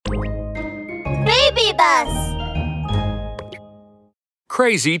Topsy-Turvy Bus!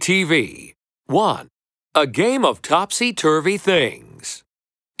 Crazy TV. 1. A game of topsy-turvy things.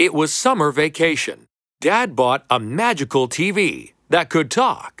 It was summer vacation. Dad bought a magical TV that could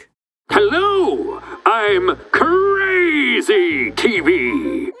talk. Hello! I'm Crazy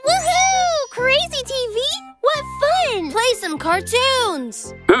TV! Woohoo! Crazy TV? What fun! Play some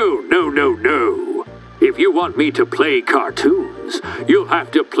cartoons! Oh, no. If you want me to play cartoons, you'll have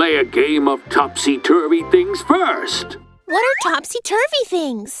to play a game of topsy-turvy things first. What are topsy-turvy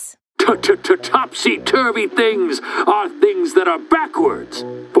things? Topsy-turvy things are things that are backwards.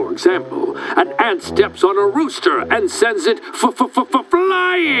 For example, an ant steps on a rooster and sends it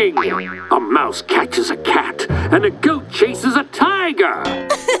flying. A mouse catches a cat, and a goat chases a tiger.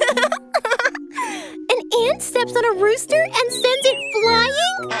 An ant steps on a rooster and sends it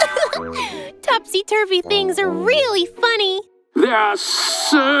flying? Topsy-turvy things are really funny. There are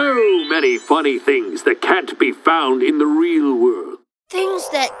so many funny things that can't be found in the real world. Things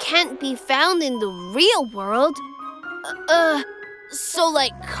that can't be found in the real world? So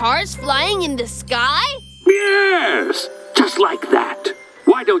like cars flying in the sky? Yes, just like that.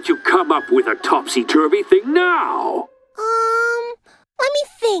 Why don't you come up with a topsy-turvy thing now? Let me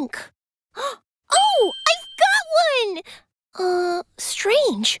think. Oh, I've got one!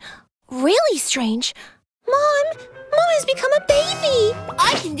 Strange. Really strange. Mom has become a baby!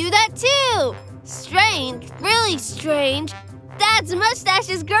 I can do that too! Strange, really strange. Dad's mustache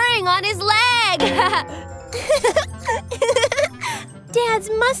is growing on his leg! Dad's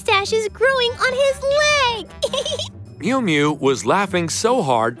mustache is growing on his leg! Miu was laughing so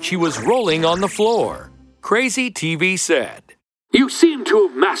hard she was rolling on the floor. Crazy TV said, You seem to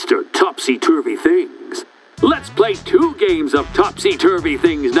have mastered topsy-turvy things. Let's play 2 games of topsy-turvy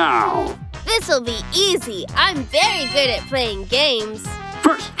things now. This'll be easy. I'm very good at playing games.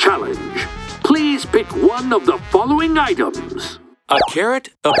 First challenge. Please pick one of the following items. A carrot,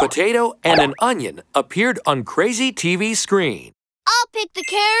 a potato, and an onion appeared on Crazy TV's screen. I'll pick the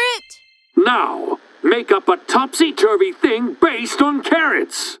carrot. Now, make up a topsy-turvy thing based on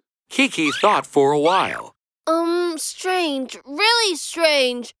carrots. Kiki thought for a while. Strange. Really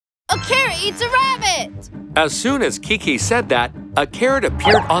strange. A carrot eats a rabbit. As soon as Kiki said that, a carrot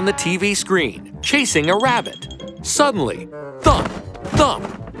appeared on the TV screen, chasing a rabbit. Suddenly, thump, thump,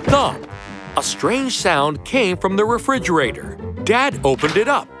 thump. A strange sound came from the refrigerator. Dad opened it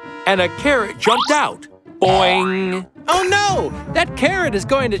up, and a carrot jumped out. Boing! Oh no! That carrot is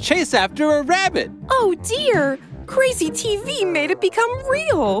going to chase after a rabbit! Oh dear! Crazy TV made it become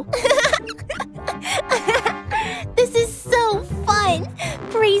real! This is so fun!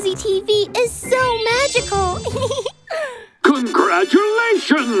 Crazy TV is so magical!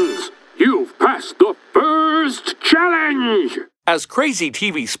 Congratulations! You've passed the first challenge! As Crazy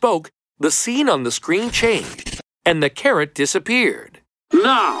TV spoke, the scene on the screen changed, and the carrot disappeared.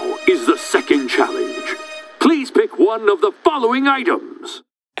 Now is the second challenge. Please pick one of the following items.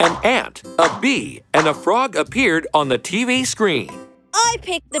 An ant, a bee, and a frog appeared on the TV screen. I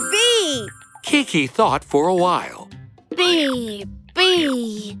picked the bee! Kiki thought for a while. Bee.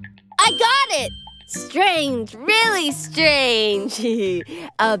 I got it! Strange, really strange.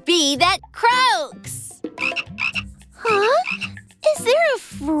 A bee that croaks. Huh? Is there a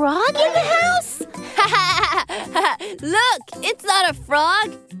frog in the house? Look, it's not a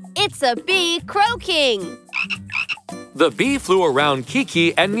frog. It's a bee croaking. The bee flew around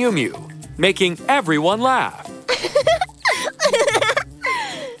Kiki and Miumiu, making everyone laugh.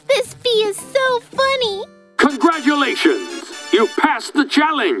 This bee is so funny. Congratulations! You passed the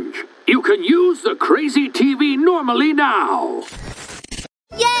challenge. You can use the Crazy TV normally now.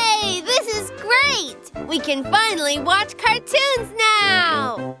 Yay! This is great! We can finally watch cartoons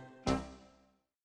now!